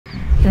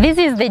This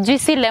is the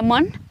juicy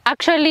lemon,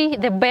 actually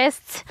the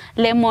best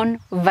lemon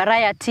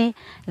variety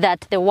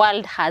that the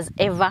world has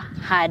ever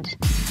had.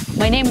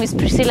 My name is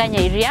Priscilla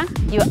Nyairia,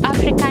 your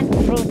African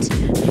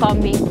fruit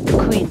farming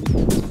queen.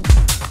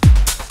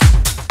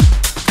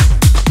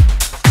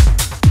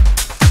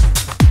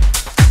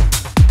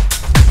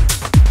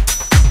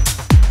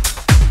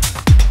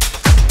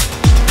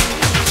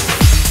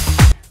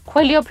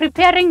 While you're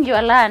preparing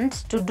your land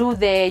to do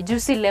the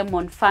juicy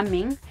lemon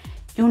farming,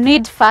 you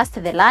need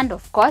first the land,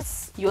 of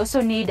course. You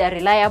also need a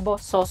reliable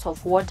source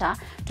of water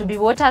to be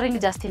watering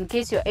just in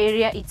case your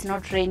area it's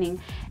not raining.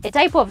 A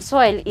type of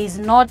soil is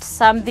not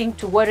something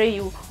to worry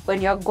you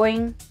when you're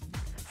going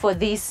for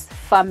this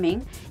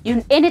farming.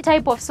 Any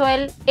type of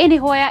soil,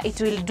 anywhere,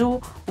 it will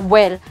do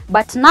well.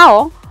 But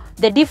now,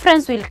 the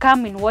difference will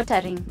come in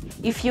watering.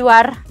 If you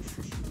are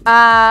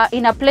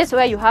in a place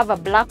where you have a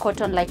black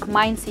cotton like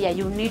mine here,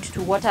 you need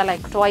to water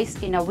like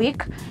twice in a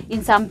week.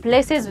 In some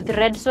places with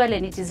red soil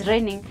and it is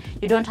raining,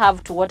 you don't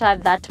have to water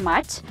that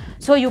much.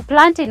 So you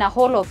plant in a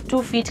hole of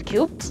 2 feet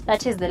cubed,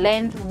 that is the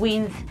length,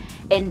 width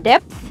and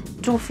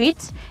depth, 2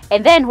 feet.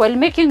 And then while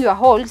making your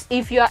holes,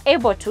 if you are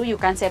able to, you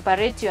can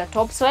separate your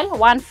topsoil,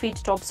 1 feet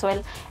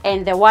topsoil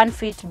and the 1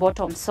 feet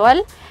bottom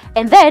soil.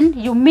 And then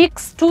you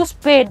mix 2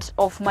 spades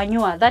of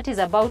manure, that is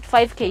about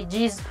 5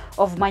 kgs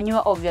of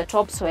manure of your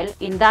topsoil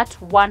in that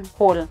one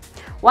hole.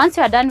 Once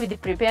you are done with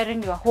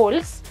preparing your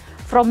holes,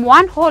 from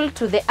one hole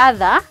to the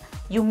other,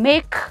 you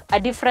make a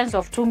difference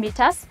of 2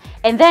 meters.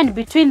 And then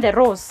between the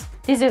rows,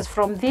 this is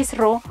from this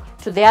row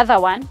to the other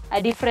one,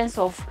 a difference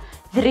of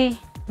 3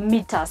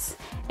 meters.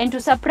 And to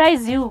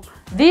surprise you,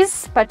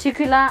 this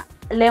particular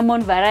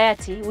lemon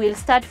variety will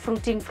start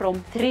fruiting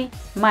from 3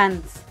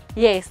 months.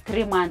 Yes,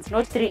 3 months,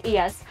 not 3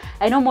 years.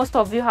 I know most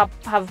of you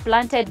have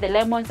planted the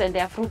lemons and they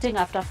are fruiting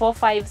after 4,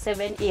 5,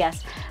 7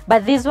 years.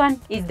 But this one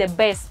is the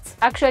best,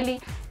 actually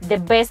the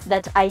best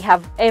that I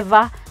have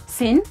ever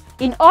seen.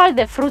 In all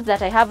the fruits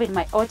that I have in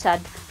my orchard,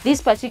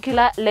 this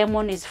particular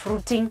lemon is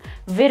fruiting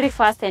very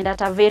fast and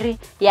at a very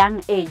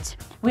young age.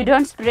 We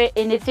don't spray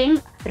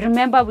anything.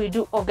 Remember, we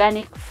do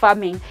organic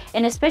farming.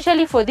 And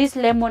especially for this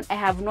lemon, I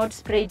have not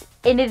sprayed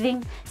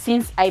anything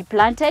since I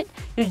planted.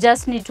 You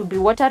just need to be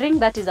watering.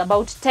 That is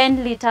about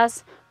 10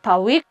 liters per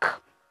week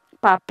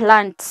per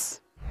plant.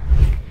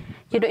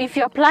 You know, if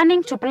you're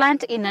planning to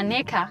plant in an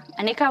acre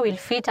will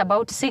fit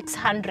about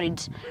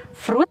 600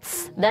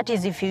 fruits. That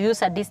is if you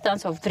use a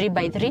distance of 3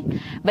 by 3.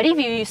 But if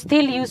you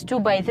still use 2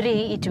 by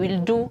 3, it will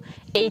do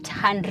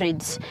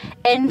 800.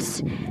 And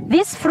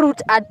this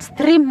fruit at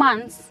 3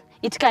 months,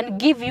 it can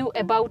give you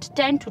about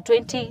 10 to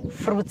 20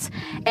 fruits.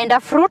 And a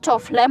fruit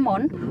of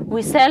lemon,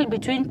 we sell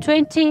between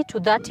 20 to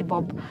 30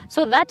 bob.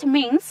 So that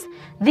means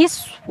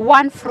this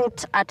one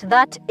fruit at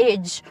that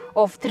age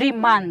of 3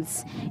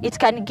 months, it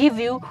can give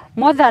you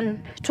more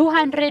than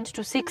 200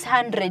 to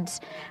 600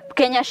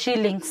 Kenya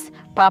shillings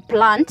per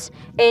plant,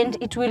 and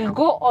it will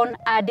go on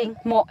adding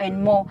more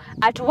and more.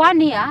 At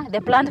 1 year,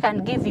 the plant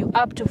can give you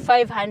up to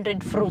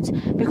 500 fruits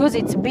because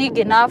it's big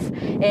enough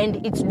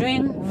and it's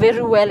doing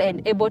very well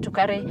and able to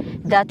carry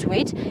that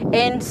weight.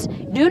 And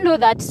do you know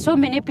that so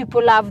many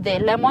people love the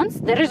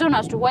lemons? The reason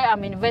as to why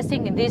I'm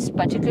investing in this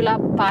particular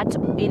part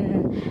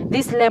in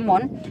this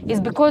lemon is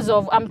because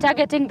of I'm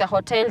targeting the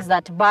hotels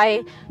that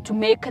buy to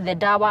make the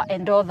dawa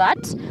and all that.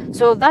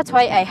 So that's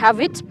why I have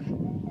it.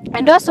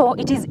 And also,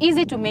 it is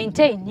easy to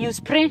maintain. You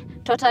spray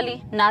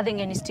totally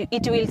nothing and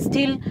it will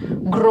still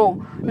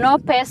grow. No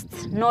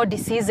pests, no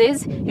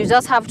diseases. You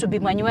just have to be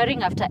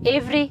manuring after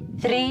every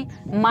 3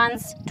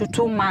 months to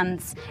 2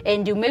 months.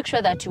 And you make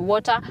sure that you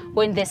water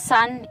when the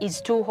sun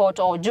is too hot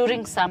or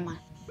during summer.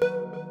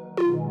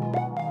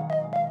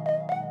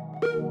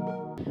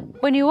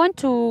 When you want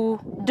to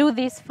do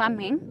this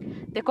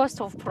farming, the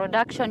cost of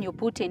production you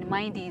put in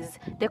mind is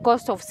the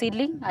cost of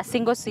seedling. A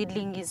single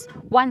seedling is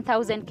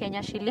 1,000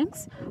 Kenya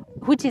shillings,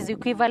 which is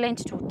equivalent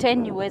to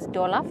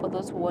 $10 for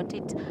those who want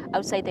it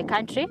outside the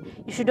country.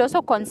 You should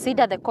also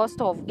consider the cost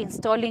of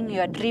installing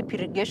your drip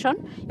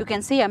irrigation. You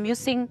can see I'm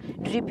using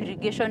drip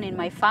irrigation in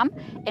my farm,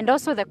 and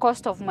also the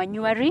cost of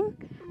manuring.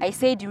 I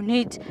said you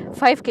need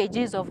 5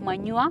 kgs of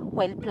manure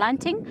while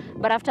planting,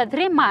 but after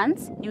 3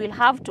 months, you will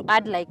have to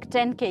add like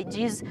 10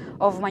 kgs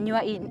of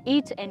manure in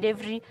each and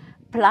every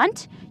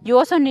plant. You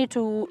also need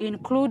to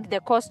include the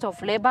cost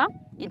of labor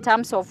in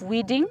terms of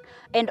weeding.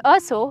 And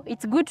also,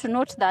 it's good to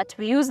note that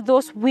we use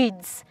those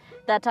weeds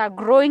that are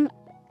growing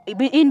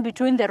in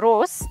between the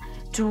rows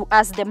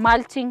as the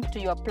mulching to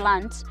your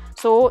plant.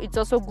 So it's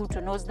also good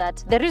to know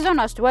that the reason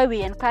as to why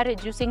we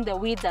encourage using the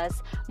weeds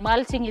as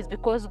mulching is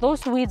because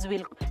those weeds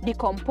will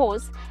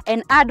decompose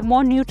and add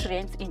more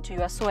nutrients into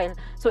your soil.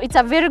 So it's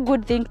a very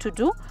good thing to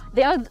do.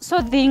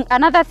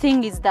 Another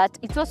thing is that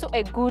it's also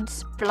a good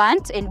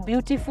plant and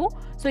beautiful.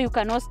 So you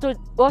can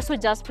also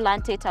just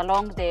plant it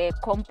along the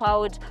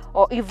compound,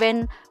 or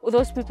even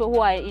those people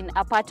who are in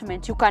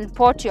apartment, you can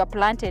pot your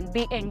plant and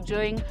be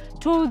enjoying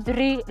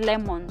 2-3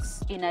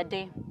 lemons in a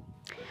day.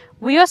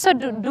 We also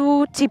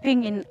do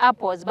tipping in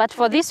apples, but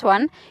for this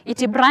one,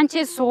 it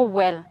branches so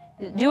well.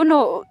 you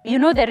know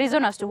the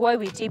reason as to why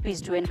we tip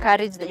is to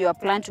encourage your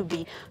plant to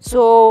be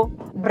so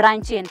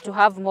branchy and to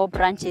have more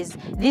branches.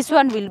 This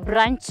one will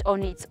branch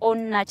on its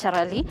own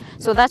naturally,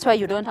 so that's why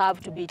you don't have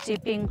to be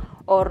tipping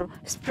or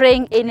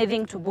spraying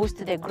anything to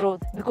boost the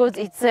growth, because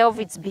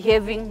it's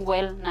behaving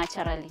well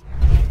naturally.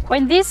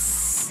 When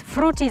this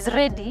fruit is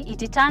ready,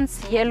 it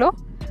turns yellow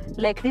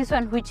like this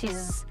one, which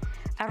is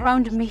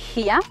around me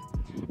here,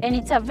 and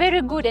it's a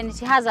very good, and it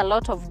has a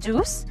lot of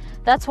juice.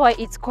 That's why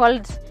it's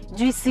called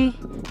juicy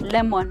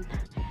lemon.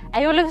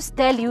 I always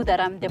tell you that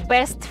I'm the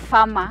best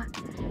farmer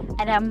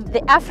and I'm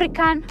the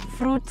African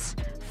fruit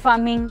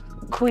farming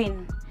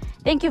queen.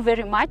 Thank you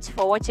very much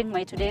for watching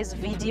my today's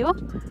video.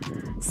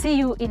 See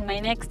you in my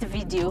next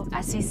video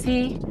as we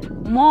see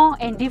more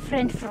and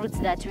different fruits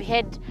that we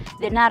had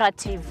the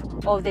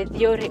narrative or the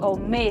theory or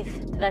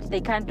myth that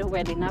they can't do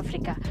well in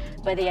Africa,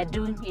 but they are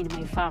doing in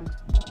my farm.